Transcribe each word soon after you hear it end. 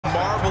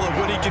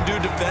can do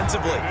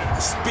defensively.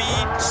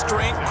 Speed,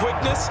 strength,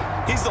 quickness,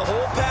 he's the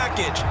whole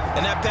package.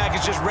 And that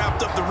package just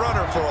wrapped up the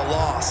runner for a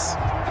loss.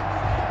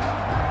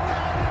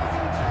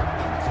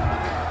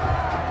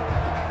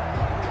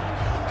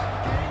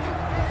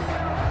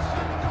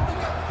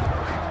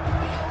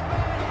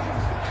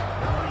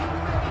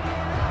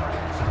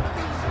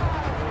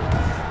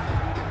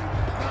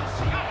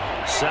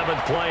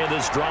 Seventh play of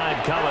this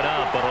drive coming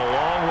up, but a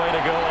long way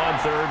to go on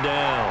third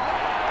down.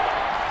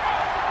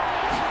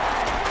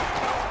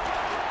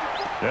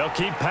 They'll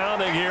keep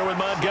pounding here with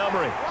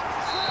Montgomery.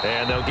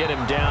 And they'll get him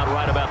down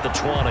right about the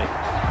 20.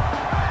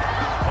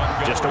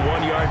 Just a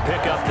 1-yard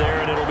pickup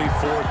there, and it'll be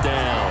fourth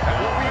down.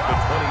 At the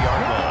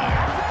 20-yard line.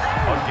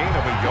 A gain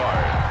of a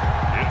yard.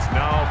 It's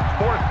now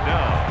fourth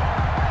down.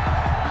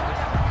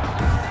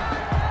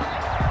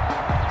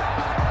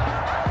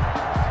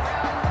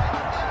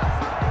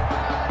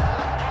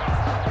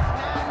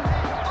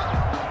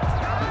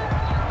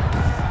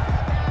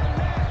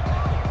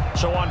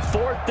 So on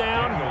fourth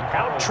down,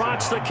 out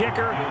trots the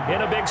kicker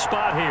in a big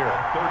spot here.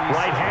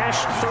 Right hash,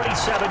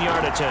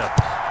 37-yard attempt.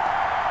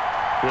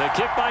 The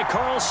kick by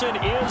Carlson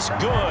is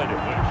good.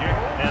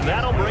 And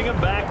that'll bring him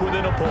back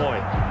within a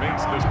point.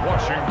 Makes this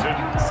Washington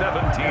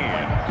 17.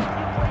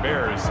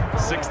 Bears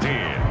 16.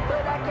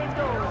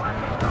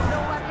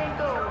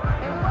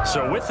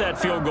 So with that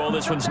field goal,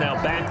 this one's now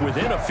back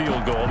within a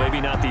field goal.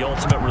 Maybe not the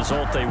ultimate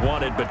result they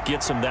wanted, but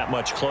gets them that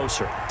much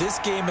closer. This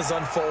game is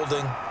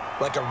unfolding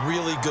like a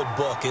really good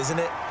book, isn't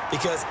it?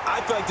 Because I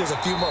feel like there's a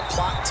few more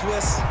plot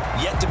twists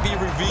yet to be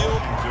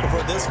revealed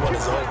before this one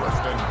is over.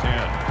 First and 10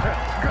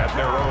 at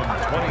their own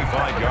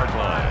 25-yard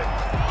line.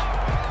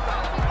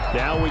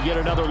 Now we get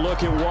another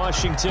look at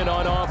Washington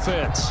on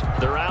offense.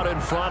 They're out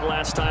in front.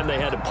 Last time they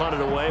had to punt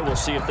it away. We'll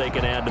see if they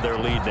can add to their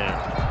lead now.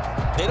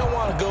 They don't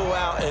want to go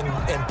out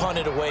and punt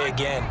it away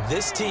again.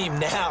 This team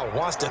now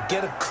wants to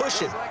get a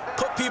cushion,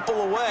 put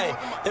people away.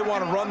 They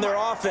want to run their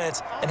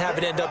offense and have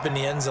it end up in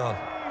the end zone.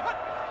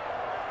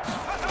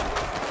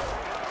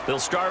 They'll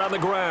start on the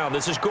ground.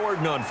 This is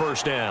Gordon on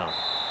first down.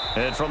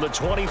 And from the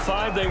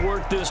 25, they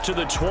work this to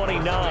the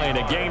 29,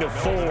 a gain of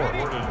 4.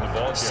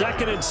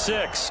 2nd and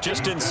 6,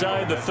 just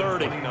inside the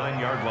 30.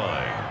 29-yard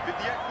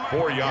line.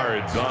 4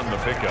 yards on the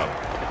pickup.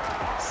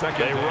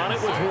 They run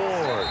it with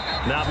Ward.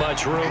 Not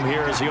much room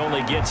here as he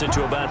only gets it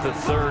to about the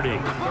 30.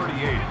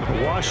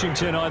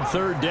 Washington on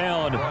third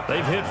down.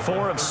 They've hit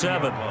 4 of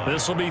 7.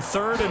 This will be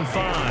 3rd and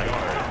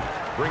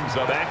 5. Brings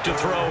up back to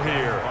throw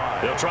here.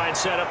 They'll try and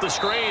set up the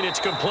screen.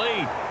 It's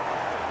complete.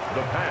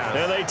 The pass.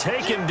 And they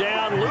take him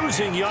down,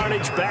 losing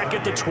yardage back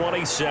at the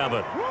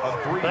 27.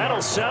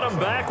 That'll set him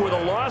back with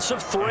a loss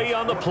of 3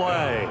 on the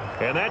play.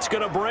 And that's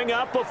going to bring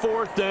up a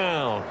 4th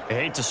down. I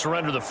hate to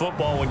surrender the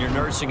football when you're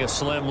nursing a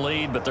slim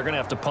lead, but they're going to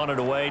have to punt it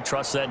away.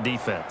 Trust that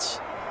defense.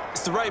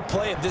 It's the right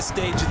play at this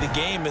stage of the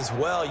game as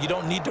well. You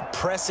don't need to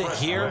press it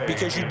here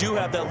because you do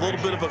have that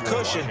little bit of a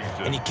cushion,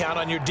 and you count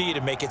on your D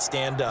to make it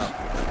stand up.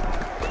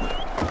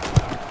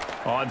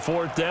 On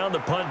 4th down, the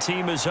punt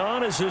team is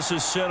on as this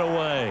is sent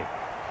away.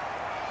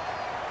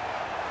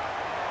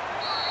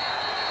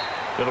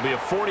 It'll be a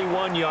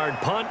 41-yard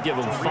punt. Give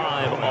them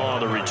 5 on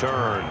the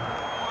return.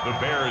 The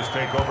Bears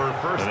take over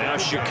first. And now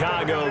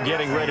Chicago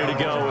getting ready to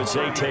go as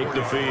they take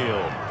the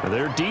field.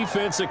 Their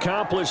defense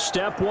accomplished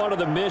step 1 of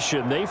the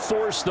mission. They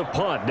forced the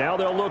punt. Now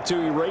they'll look to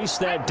erase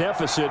that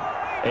deficit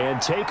and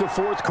take a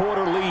 4th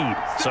quarter lead.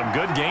 Some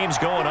good games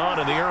going on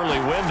in the early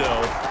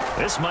window.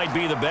 This might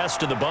be the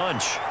best of the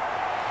bunch.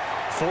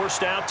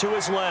 Forced out to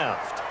his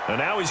left. And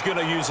now he's going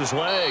to use his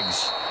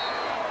legs.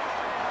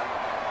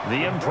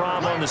 The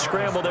improv on the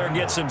scramble there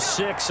gets him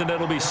 6, and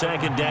it'll be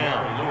 2nd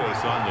down. Lewis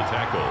on the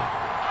tackle.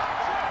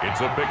 It's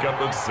a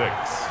pickup of 6.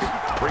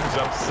 Brings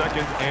up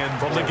 2nd and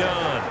from the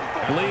gun.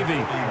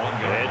 Levy.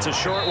 It's a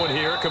short one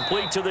here,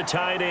 complete to the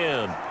tight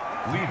end.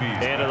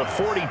 And to the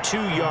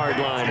 42-yard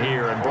line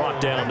here and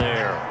brought down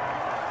there.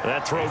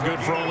 That throw good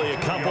for only a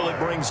couple. It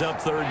brings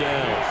up 3rd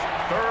down.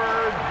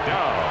 3rd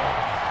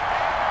down.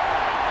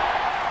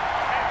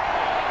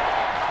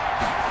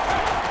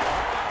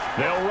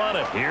 They'll run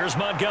it. Here's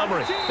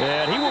Montgomery.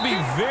 And he will be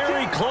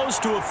very close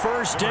to a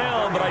 1st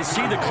down, but I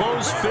see the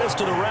closed fist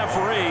of the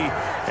referee,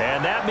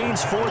 and that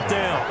means 4th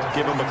down.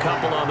 Give him a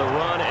couple on the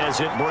run as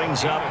it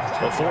brings up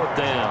a 4th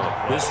down.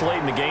 This late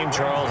in the game,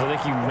 Charles, I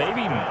think you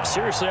maybe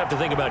seriously have to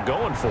think about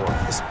going for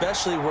it.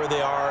 Especially where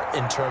they are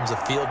in terms of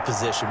field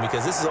position,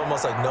 because this is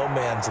almost like no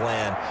man's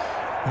land.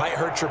 Might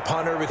hurt your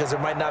punter because there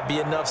might not be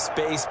enough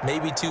space,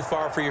 maybe too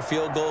far for your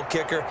field goal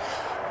kicker.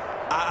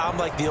 I'm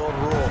like the old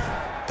rule.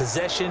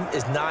 Possession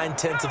is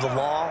 9/10 of the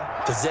law.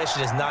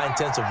 Possession is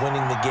 9/10 of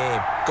winning the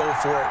game. Go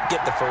for it.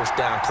 Get the 1st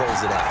down.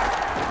 Close it out.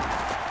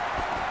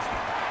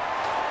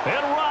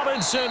 And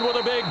Robinson with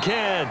a big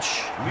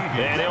catch.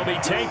 And he'll be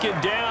taken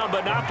down,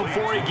 but not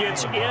before he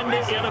gets into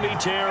enemy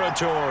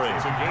territory.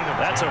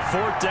 That's a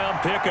 4th down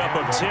pickup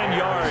of 10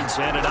 yards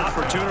and an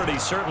opportunity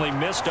certainly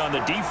missed on the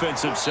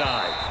defensive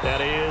side.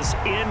 That is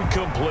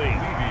incomplete.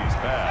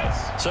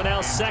 So now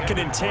 2nd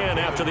and 10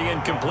 after the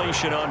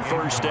incompletion on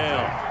 1st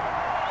down.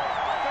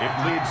 It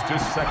leads to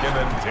 2nd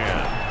and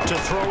To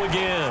throw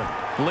again.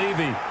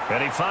 Levy.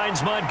 And he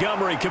finds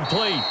Montgomery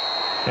complete.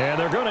 And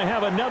they're going to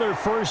have another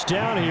first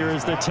down here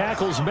as the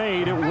tackle's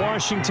made at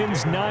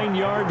Washington's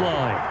 9-yard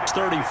line.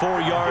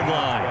 34-yard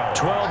line.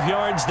 12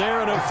 yards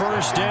there and a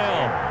first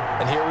down.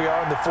 And here we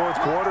are in the fourth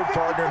quarter,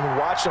 partner, and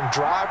watch them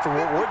drive for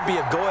what would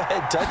be a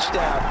go-ahead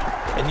touchdown.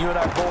 And you and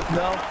I both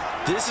know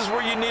this is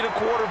where you need a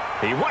quarter.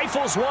 He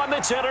rifles one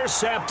that's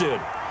intercepted.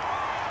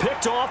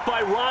 Picked off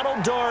by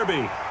Ronald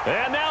Darby.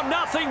 And now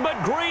nothing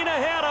but green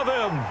ahead of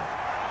him.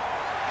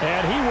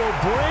 And he will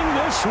bring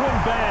this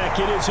one back.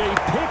 It is a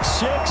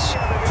pick-6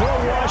 for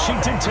a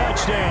Washington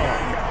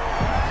touchdown.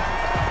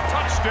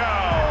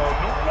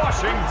 Touchdown,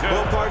 Washington.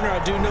 Well, partner,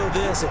 I do know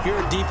this. If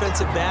you're a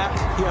defensive back,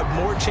 you have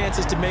more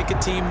chances to make a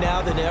team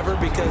now than ever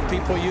because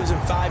people are using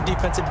 5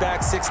 defensive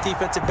backs, 6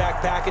 defensive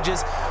back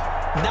packages.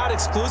 Not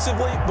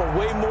exclusively, but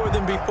way more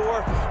than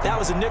before. That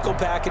was a nickel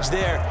package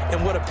there,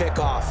 and what a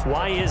pickoff.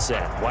 Why is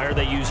that? Why are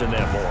they using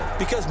that more?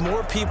 Because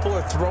more people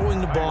are throwing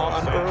the ball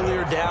on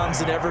earlier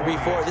downs than ever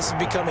before. This has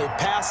become a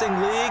passing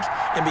league,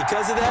 and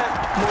because of that,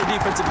 more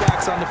defensive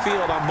backs on the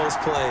field on most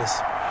plays.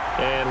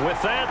 And with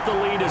that, the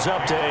lead is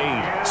up to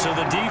 8. So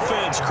the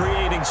defense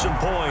creating some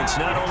points,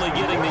 not only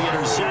getting the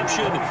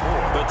interception,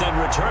 but then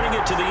returning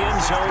it to the end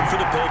zone for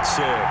the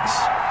pick-6.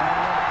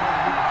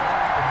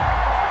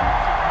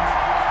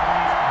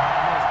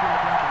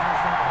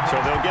 So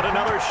they'll get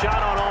another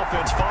shot on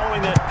offense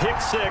following that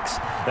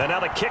pick-6, and now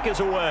the kick is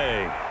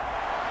away.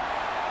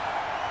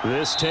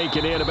 This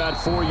taken in about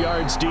 4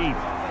 yards deep.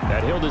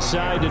 And he'll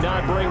decide to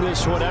not bring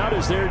this one out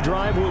as their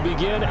drive will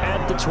begin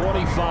at the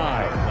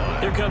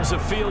 25. Here comes the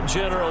field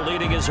general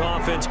leading his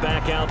offense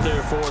back out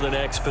there for the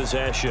next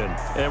possession.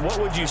 And what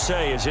would you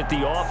say? Is it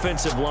the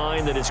offensive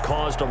line that has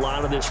caused a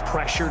lot of this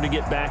pressure to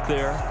get back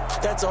there?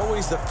 That's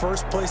always the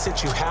first place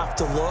that you have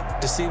to look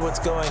to see what's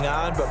going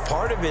on. But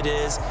part of it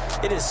is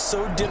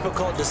so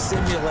difficult to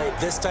simulate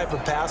this type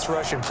of pass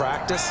rush in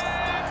practice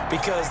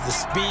because the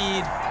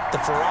speed, the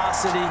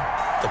ferocity,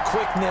 the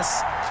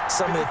quickness,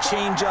 some of the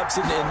change-ups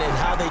and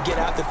how they get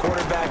at the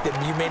quarterback that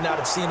you may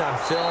not have seen on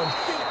film,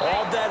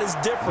 all that is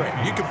different.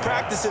 You can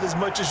practice it as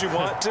much as you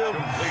want to.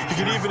 You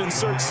can even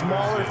insert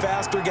smaller,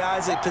 faster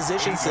guys at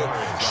positions to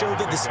show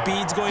that the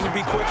speed's going to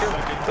be quicker.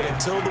 But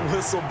until the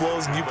whistle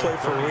blows and you play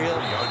for real,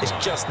 it's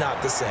just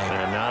not the same.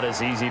 And not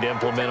as easy to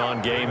implement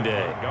on game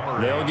day.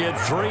 They'll get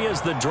 3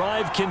 as the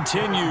drive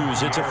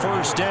continues. It's a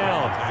first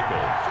down.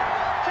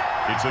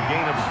 It's a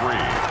gain of 3.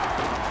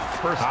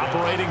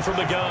 Operating from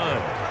the gun.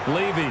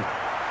 Levy.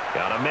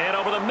 Got a man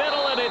over the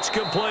middle, and it's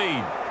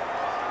complete.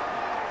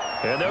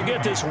 And they'll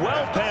get this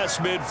well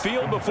past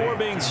midfield before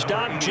being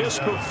stopped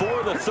just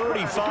before the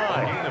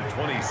 35.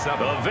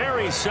 A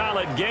very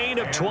solid gain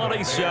of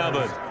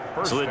 27.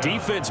 So the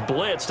defense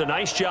blitzed. A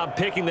nice job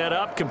picking that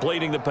up,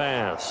 completing the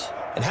pass.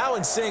 And how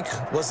in sync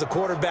was the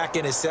quarterback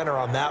in his center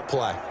on that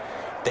play?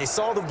 They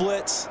saw the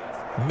blitz,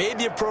 made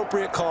the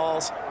appropriate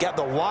calls, got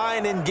the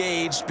line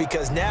engaged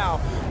because now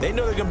they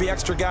know there are going to be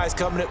extra guys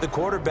coming at the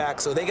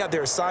quarterback, so they got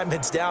their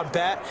assignments down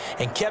pat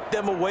and kept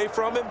them away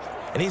from him,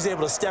 and he's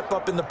able to step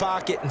up in the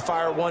pocket and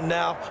fire one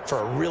now for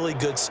a really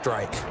good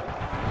strike.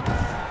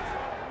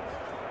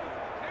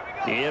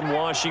 In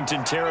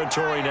Washington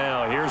territory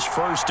now. Here's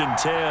 1st and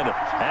 10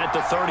 at the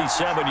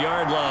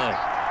 37-yard line.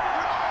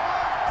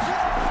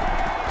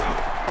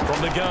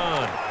 From the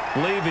gun,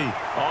 Levy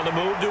on the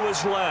move to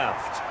his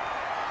left.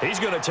 He's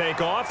going to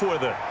take off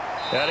with it.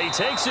 And he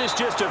takes this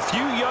just a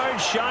few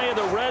yards shy of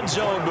the red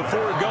zone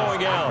before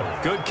going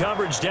out. Good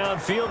coverage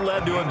downfield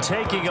led to him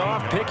taking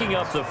off, picking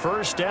up the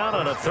first down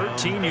on a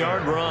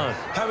 13-yard run.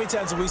 How many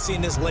times have we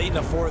seen this late in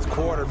the fourth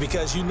quarter?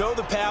 Because you know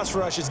the pass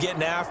rush is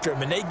getting after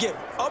him, and they get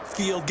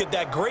upfield, get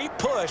that great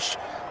push,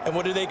 and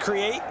what do they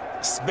create?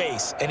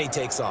 Space, and he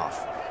takes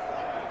off.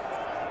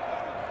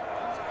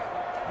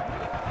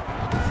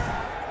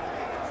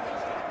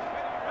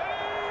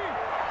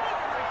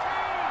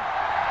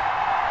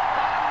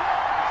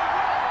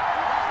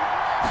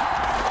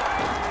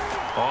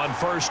 On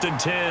 1st and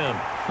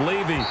 10,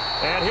 Levy,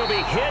 and he'll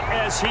be hit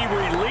as he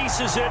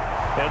releases it,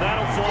 and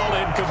that'll fall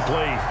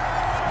incomplete.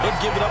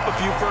 They've given up a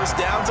few first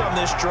downs on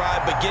this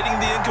drive, but getting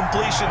the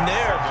incompletion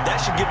there,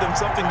 that should give them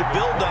something to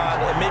build on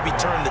and maybe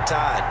turn the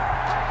tide.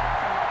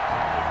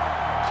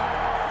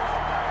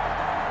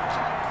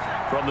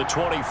 From the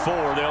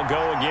 24, they'll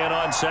go again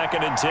on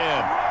 2nd and 10.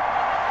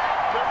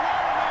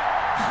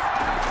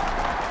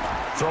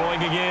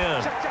 Throwing again,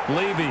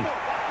 Levy,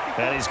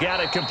 and he's got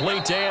it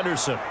complete to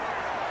Anderson.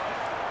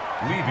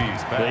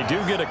 They do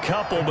get a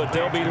couple, but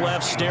they'll be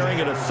left staring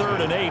at a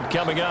 3rd and 8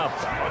 coming up.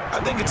 I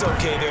think it's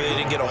okay there. They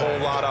didn't get a whole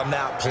lot on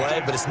that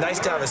play, but it's nice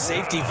to have a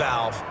safety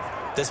valve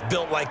that's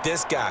built like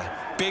this guy.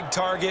 Big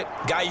target,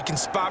 guy you can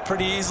spot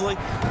pretty easily.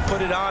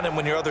 Put it on him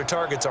when your other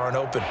targets aren't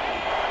open.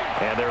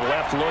 And they're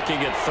left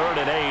looking at 3rd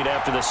and 8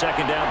 after the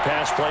second down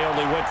pass play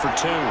only went for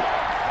 2.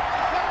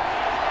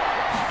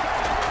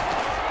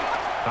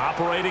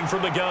 Operating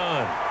from the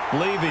gun,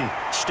 Levy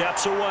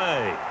steps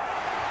away.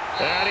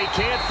 And he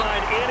can't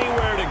find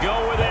anywhere to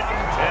go with it,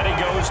 and he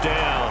goes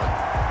down.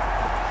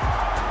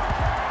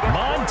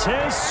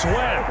 Montez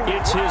Sweat.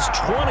 It's his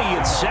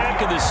 20th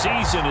sack of the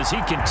season as he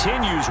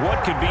continues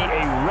what could be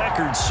a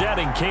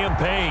record-setting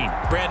campaign.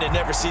 Brandon,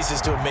 never ceases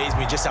to amaze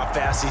me just how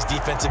fast these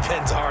defensive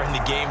ends are in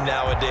the game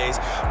nowadays.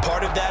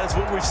 Part of that is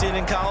what we've seen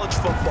in college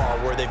football,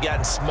 where they've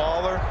gotten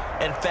smaller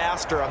and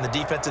faster on the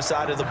defensive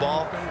side of the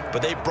ball,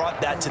 but they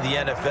brought that to the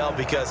NFL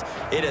because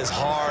it is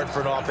hard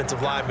for an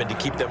offensive lineman to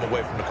keep them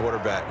away from the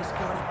quarterback.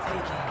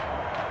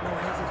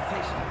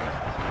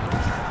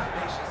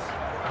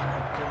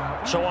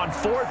 So on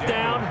 4th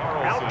down,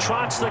 out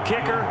trots the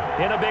kicker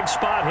in a big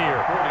spot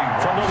here.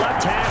 From the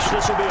left hash,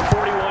 this will be a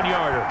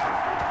 41-yarder.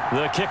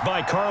 The kick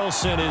by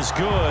Carlson is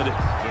good,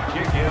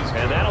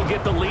 and that'll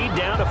get the lead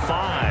down to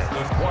 5.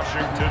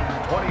 Washington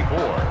 24,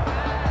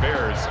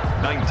 Bears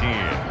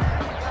 19.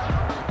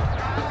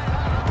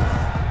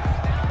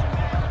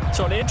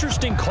 So an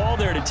interesting call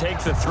there to take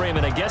the 3. I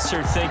mean, I guess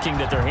they're thinking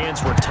that their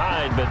hands were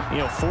tied, but, you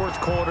know, 4th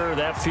quarter,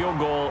 that field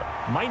goal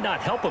might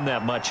not help them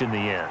that much in the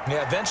end.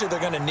 Yeah, eventually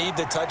they're going to need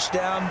the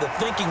touchdown. The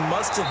thinking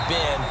must have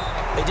been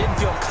they didn't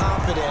feel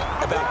confident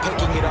about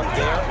picking it up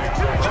there,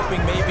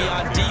 hoping maybe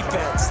on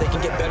defense they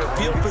can get better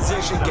field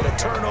position, get a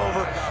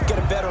turnover, get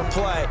a better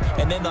play,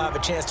 and then they'll have a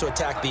chance to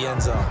attack the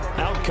end zone.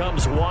 Out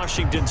comes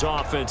Washington's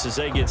offense as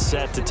they get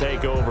set to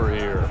take over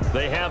here.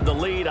 They have the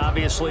lead,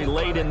 obviously,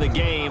 late in the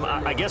game.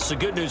 I guess the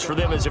good news for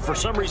them is if for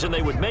some reason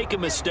they would make a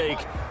mistake,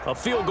 a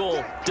field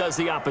goal does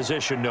the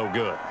opposition no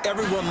good.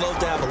 Everyone loves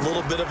to have a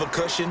little bit of a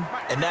cushion,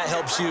 and that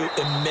helps you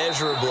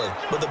immeasurably.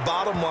 But the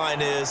bottom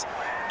line is,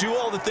 do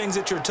all the things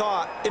that you're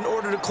taught in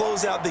order to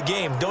close out the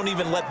game. Don't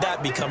even let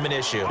that become an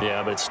issue.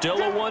 Yeah, but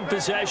still a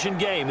one-possession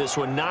game. This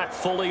one not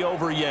fully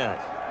over yet.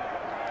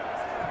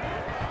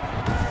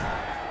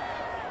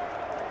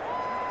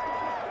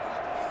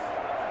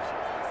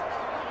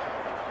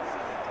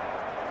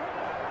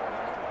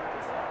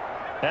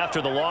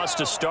 After the loss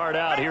to start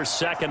out, here's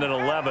 2nd and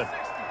 11.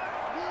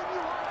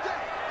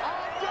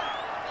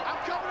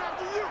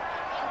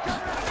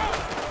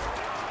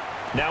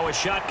 Now a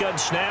shotgun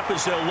snap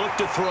as they'll look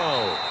to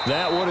throw.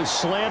 That one is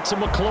slant to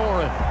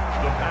McLaurin.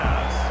 The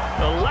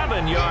pass.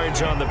 11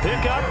 yards on the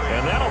pickup,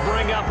 and that'll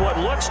bring up what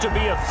looks to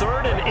be a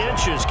 3rd and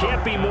inches.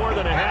 Can't be more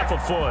than a half a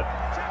foot.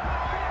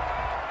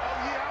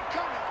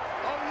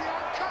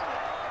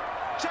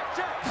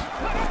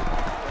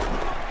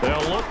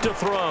 They'll look to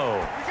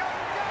throw.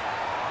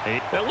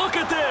 And look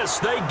at this.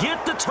 They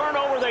get the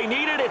turnover they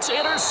needed. It's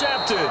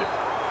intercepted.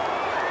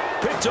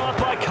 Picked off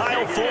by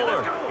Kyle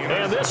Fuller.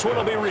 And this one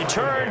will be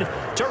returned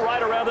to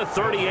right around the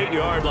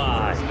 38-yard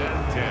line.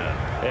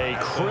 A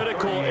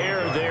critical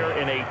error there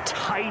in a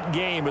tight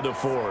game of the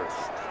 4th.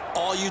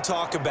 All you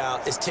talk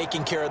about is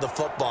taking care of the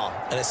football,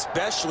 and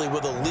especially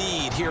with a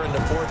lead here in the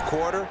 4th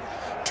quarter.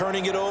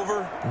 Turning it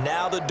over,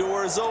 now the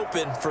door is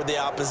open for the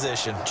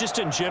opposition. Just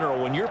in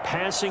general, when you're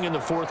passing in the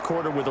 4th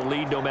quarter with a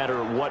lead, no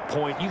matter at what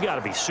point, you got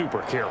to be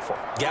super careful.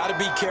 Got to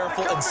be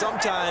careful, and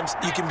sometimes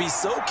you can be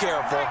so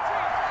careful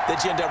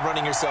that you end up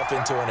running yourself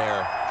into an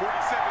error.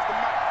 47's the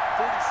mark.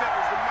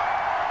 47's the mark.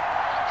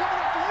 I'm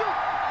coming after you.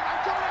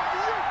 I'm coming after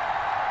you.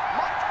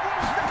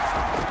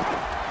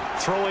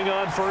 Throwing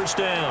on 1st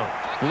down.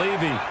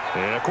 Levy.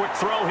 And a quick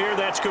throw here.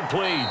 That's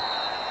complete.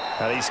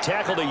 And he's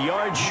tackled a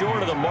yard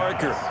short of the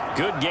marker.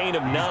 Good gain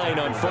of 9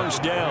 on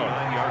 1st down.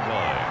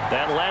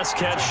 That last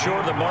catch short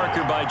of the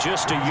marker by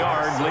just a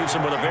yard leaves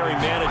him with a very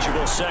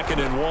manageable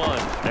 2nd and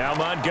 1. Now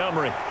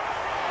Montgomery.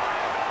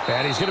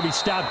 And he's going to be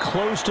stopped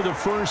close to the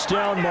 1st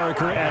down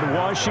marker at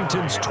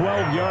Washington's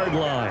 12-yard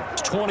line.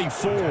 It's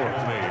 24.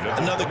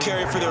 Another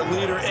carry for their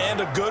leader and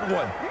a good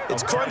one.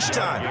 It's crunch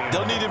time.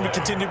 They'll need him to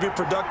continue to be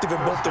productive in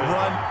both the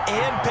run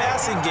and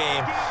passing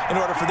game in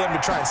order for them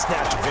to try and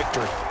snatch a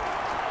victory.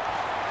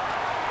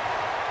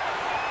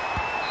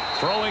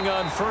 Throwing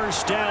on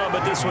 1st down,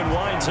 but this one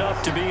winds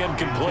up to be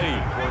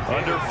incomplete.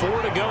 Under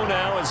 4 to go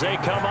now as they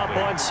come up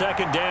on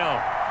 2nd down.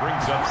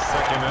 Brings up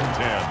 2nd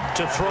and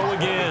 10. To throw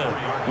again.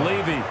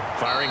 Levy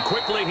firing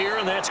quickly here,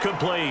 and that's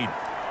complete.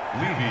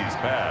 Levy's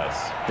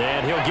pass.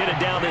 And he'll get it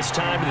down this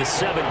time to the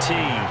 17.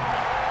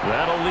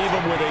 That'll leave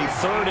them with a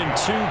 3rd and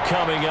 2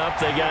 coming up.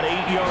 They got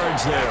 8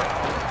 yards there.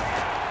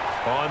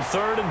 On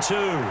 3rd and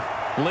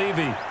 2,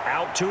 Levy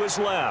out to his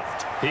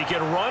left. He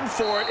can run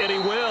for it, and he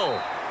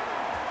will.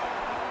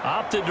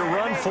 Opted to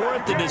run for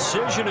it. The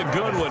decision a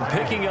good one.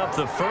 Picking up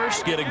the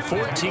 1st, getting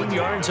 14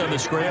 yards on the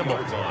scramble.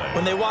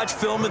 When they watch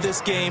film of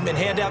this game and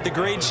hand out the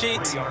grade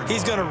sheets,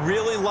 he's going to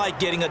really like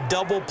getting a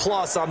double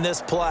plus on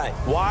this play.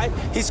 Why?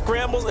 He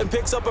scrambles and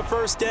picks up a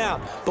 1st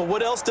down. But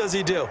what else does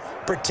he do?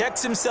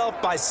 Protects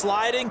himself by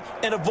sliding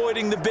and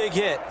avoiding the big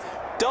hit.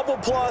 Double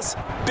plus,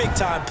 big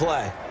time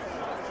play.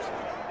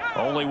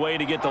 Only way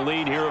to get the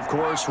lead here, of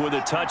course, with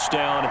a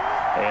touchdown.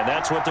 And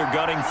that's what they're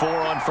gunning for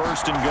on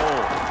 1st and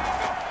goal.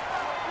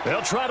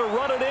 They'll try to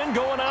run it in,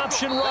 going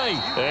option right.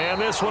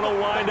 And this one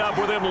will wind up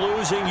with him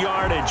losing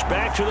yardage.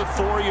 Back to the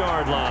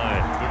 4-yard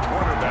line.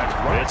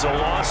 It's a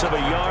loss of a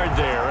yard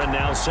there, and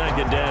now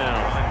 2nd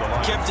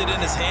down. Kept it in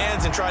his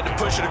hands and tried to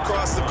push it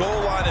across the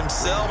goal line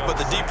himself, but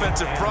the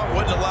defensive front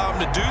wouldn't allow him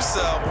to do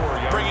so,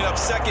 bringing up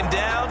 2nd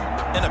down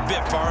and a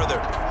bit farther.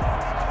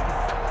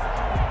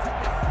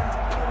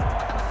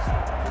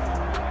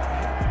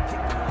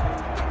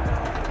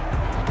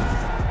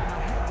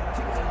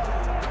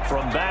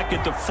 clock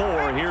at the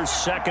 4. Here's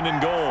 2nd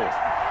and goal.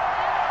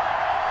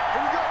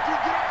 Here we go, Drew,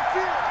 get off the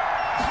field.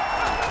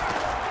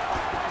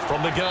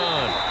 From the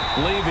gun,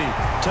 Levy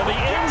to the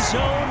end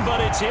zone, but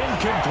it's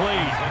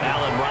incomplete.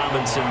 Allen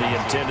Robinson, the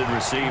intended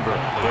receiver.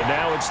 But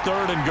now it's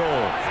 3rd and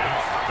goal.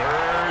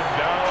 Third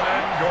down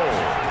and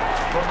goal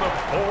from the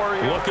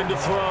 4. Looking to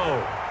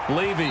throw.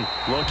 Levy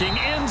looking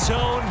end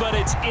zone, but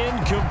it's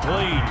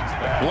incomplete.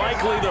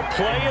 Likely the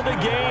play of the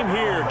game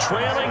here,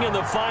 trailing in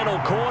the final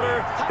quarter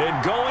and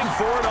going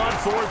for it on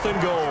 4th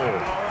and goal.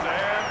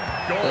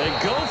 They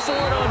go for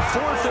it on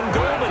 4th and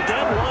goal, but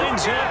that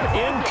winds up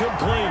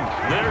incomplete.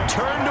 They're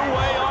turned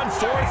away on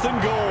 4th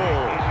and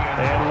goal.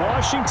 And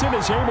Washington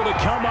is able to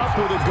come up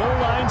with a goal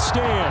line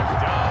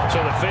stand.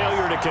 So the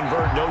failure to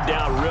convert no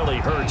doubt really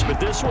hurts, but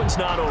this one's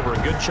not over.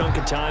 A good chunk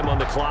of time on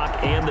the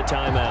clock and the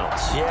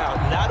timeouts. Yeah,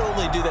 not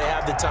only do they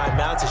have the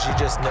timeouts, as you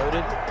just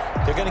noted,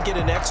 they're going to get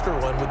an extra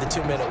one with the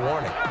 2-minute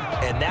warning.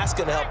 And that's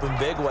going to help in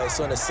big ways.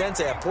 So in a sense,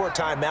 they have 4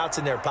 timeouts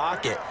in their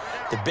pocket.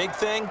 The big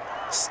thing,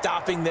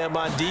 stopping them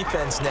on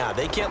defense now.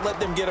 They can't let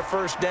them get a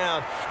first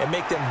down and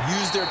make them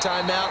use their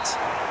timeouts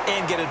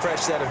and get a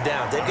fresh set of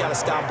downs. They've got to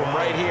stop them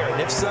right here.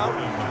 And if so,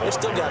 they've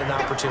still got an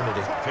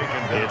opportunity.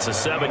 It's a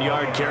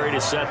 7-yard carry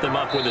to set them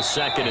up with a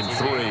 2nd and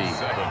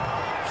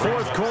 3.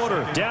 4th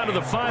quarter, down to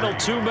the final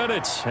 2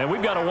 minutes, and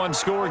we've got a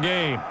 1-score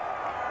game.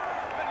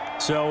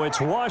 So it's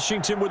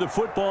Washington with the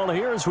football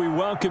here as we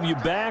welcome you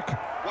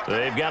back.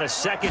 They've got a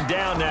 2nd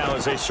down now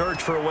as they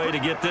search for a way to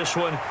get this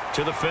one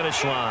to the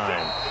finish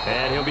line.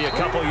 And he'll be a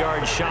couple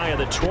yards shy of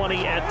the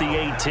 20 at the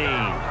 18.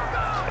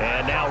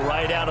 And now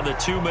right out of the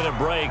 2-minute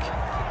break,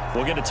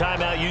 we'll get a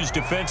timeout used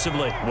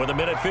defensively with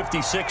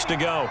 1:56 to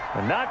go.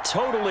 And not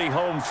totally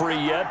home free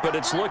yet, but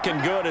it's looking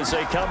good as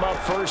they come up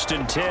 1st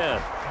and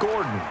 10.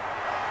 Gordon.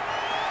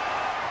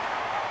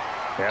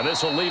 And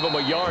this will leave them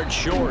a yard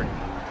short.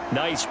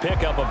 Nice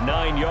pickup of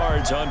 9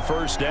 yards on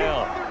 1st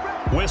down.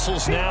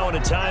 Whistles now and a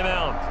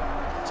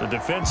timeout. So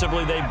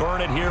defensively, they burn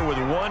it here with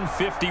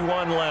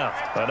 1:51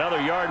 left.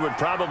 Another yard would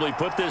probably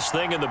put this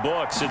thing in the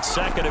books. It's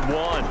 2nd and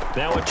 1.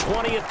 Now a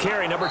 20th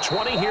carry, number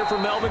 20 here for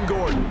Melvin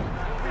Gordon.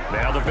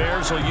 Now the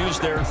Bears will use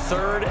their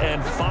 3rd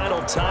and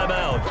final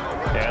timeout.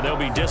 And they'll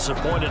be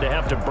disappointed to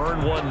have to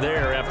burn one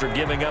there after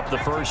giving up the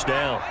 1st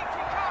down.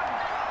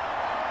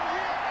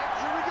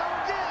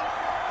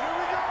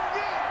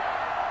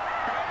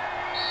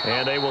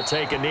 And they will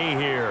take a knee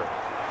here.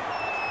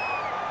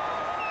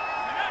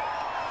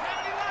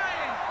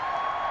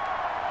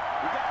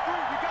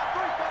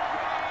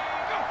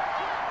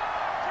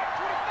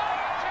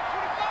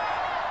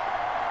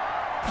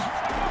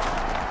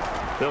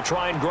 They'll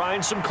try and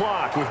grind some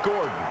clock with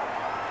Gordon.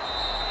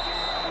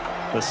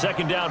 The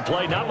 2nd down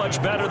play, not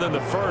much better than the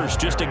 1st,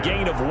 just a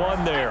gain of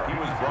 1 there. He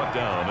was brought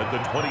down at the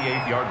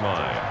 28-yard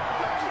line.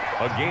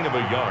 A gain of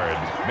a yard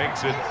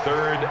makes it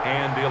 3rd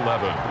and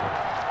 11.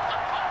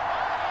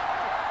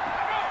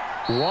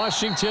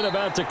 Washington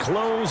about to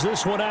close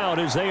this one out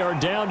as they are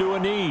down to a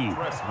knee.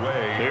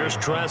 Here's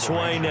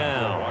Tressway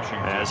now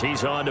as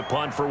he's on to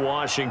punt for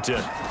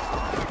Washington.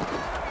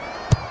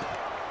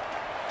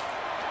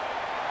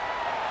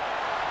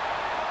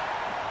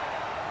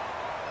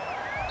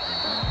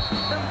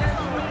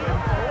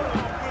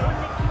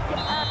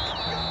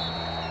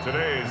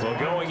 Well,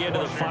 going into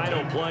the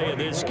final play of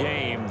this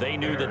game, they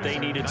knew that they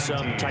needed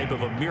some type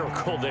of a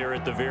miracle there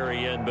at the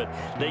very end, but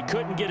they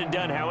couldn't get it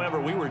done. However,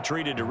 we were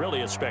treated to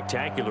really a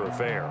spectacular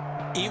affair.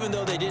 Even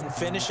though they didn't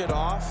finish it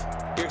off,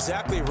 you're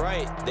exactly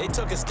right. They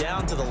took us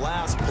down to the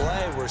last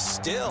play.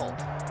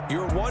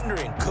 You're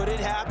wondering, could it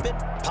happen?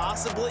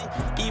 Possibly,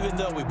 even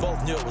though we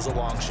both knew it was a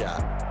long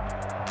shot.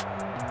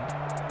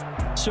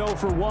 So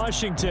for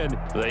Washington,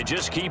 they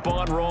just keep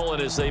on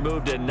rolling as they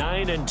move to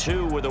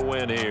 9-2 with a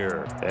win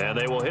here. And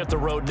they will hit the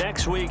road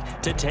next week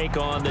to take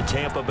on the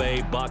Tampa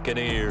Bay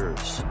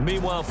Buccaneers.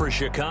 Meanwhile, for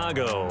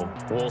Chicago,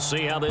 we'll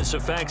see how this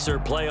affects their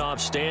playoff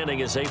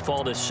standing as they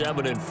fall to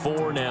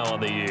 7-4 now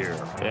on the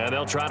year. And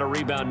they'll try to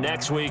rebound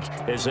next week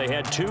as they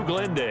head to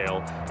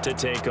Glendale to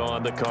take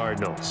on the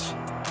Cardinals.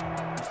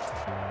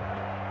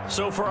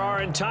 So for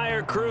our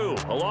entire crew,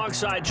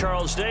 alongside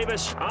Charles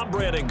Davis, I'm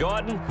Brandon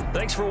Gaudin.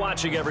 Thanks for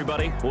watching,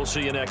 everybody. We'll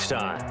see you next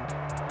time.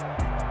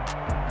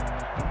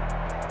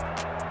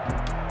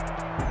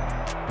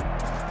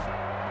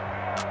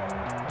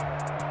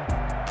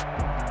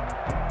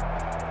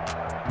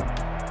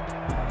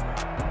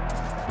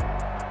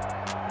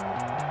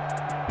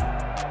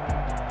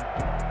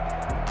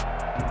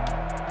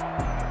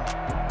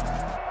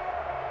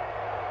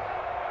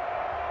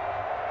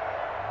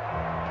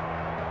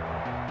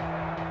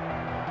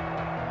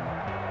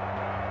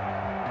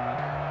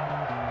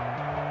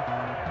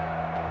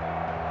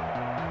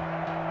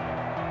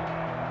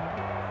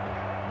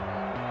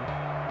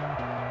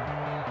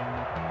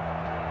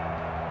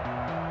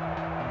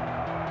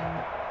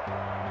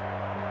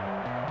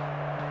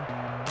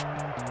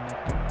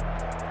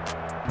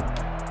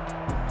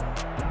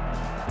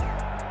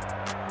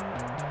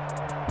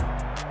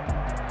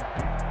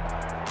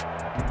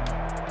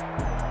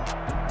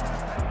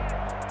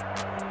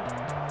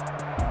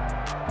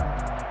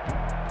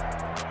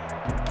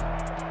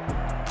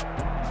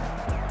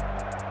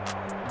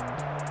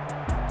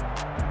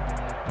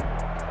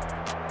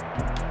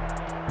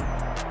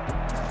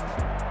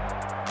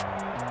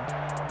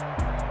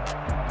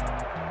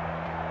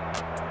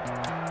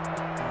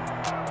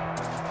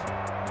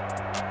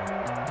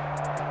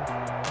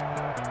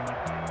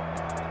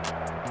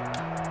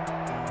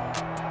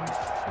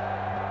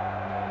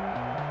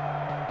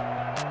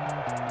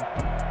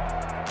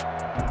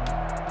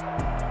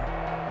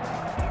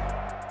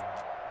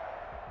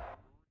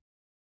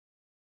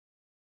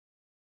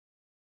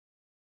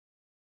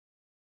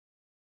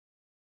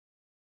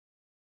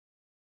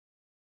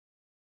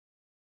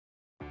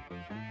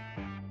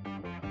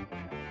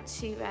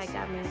 She-Rag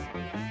got me.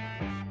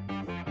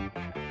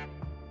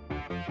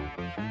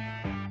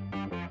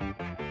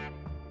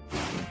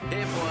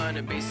 If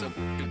wanna be so,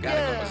 you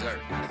gotta go berserk.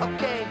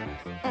 Okay.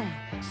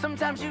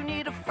 Sometimes you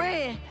need a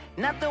friend,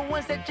 not the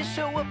ones that just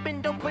show up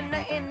and don't put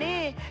nothing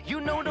in.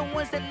 You know the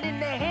ones that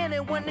lend their hand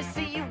and wanna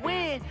see you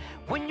win.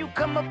 When you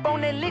come up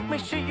on that lick,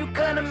 make sure you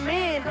cut them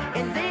in.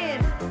 And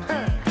then,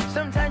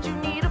 sometimes you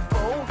need a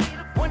foe,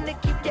 one to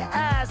keep your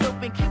eyes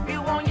open, keep you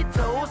on your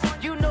toes.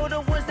 You know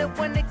the ones that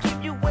wanna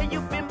keep you where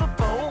you've been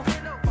before.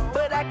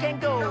 But I can't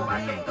go,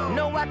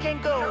 no I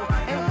can't go.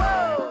 And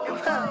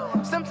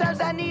whoa,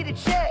 sometimes I need a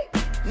check.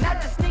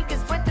 Not the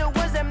sneakers, but the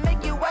ones that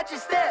make you watch your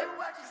step.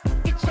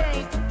 You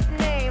change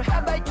name, how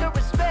about your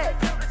respect?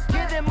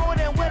 Give them more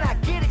than what I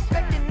get,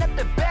 expecting up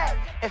the back.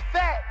 In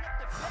fact,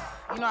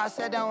 you know, I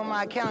sat down with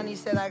my accountant, he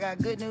said I got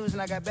good news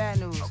and I got bad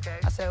news.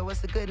 I said,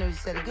 what's the good news? He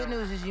said, the good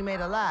news is you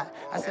made a lot.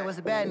 I said, what's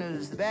the bad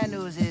news? The bad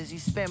news is you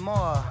spent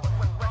more.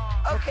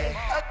 Okay,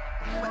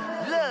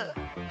 look,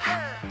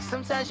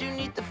 sometimes you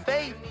need the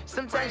faith,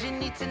 sometimes you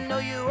need to know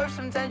your worth,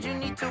 sometimes you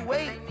need to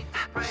wait.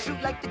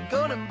 Shoot like the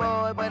golden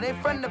boy, but in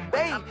front of the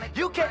bay.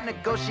 You can't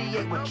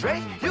negotiate with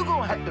Drake, you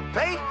gon' have to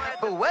pay.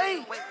 But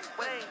wait,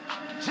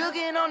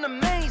 jugging on the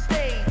main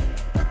stage,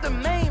 with the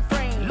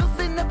mainframe,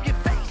 loosen up your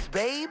face,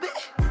 baby.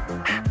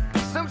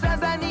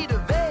 Sometimes I need a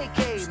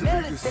vacate,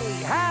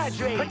 meditate,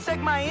 hydrate,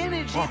 protect my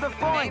energy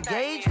before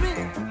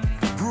engagement.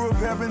 Grew up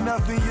having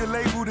nothing, you're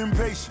labeled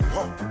impatient.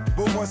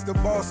 But once the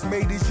boss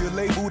made it, you're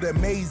labeled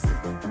amazing.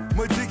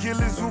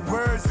 Meticulous with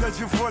words, such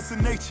a force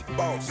of nature.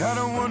 I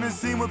don't wanna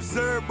seem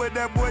absurd, but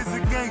that boy's a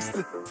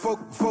gangster.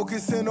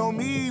 Focusing on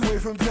me, way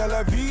from Tel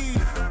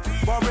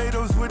Aviv.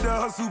 Barbados with the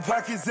hustle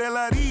pockets,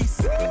 LIDs.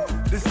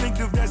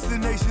 Distinctive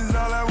destinations,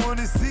 all I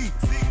wanna see.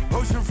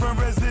 Oceanfront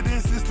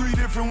residences, 3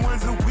 different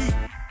ones a week.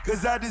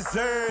 Cause I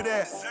deserve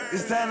that,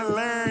 it's time to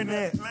learn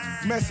that.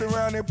 Mess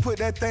around and put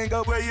that thing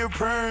up where your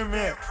perm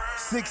at.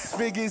 6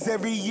 figures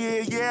every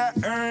year, yeah,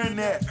 I earn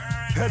that.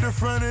 At the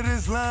front of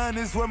this line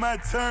is where my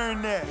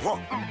turn at.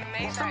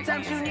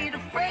 Sometimes you need a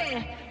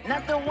friend,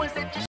 not the ones that just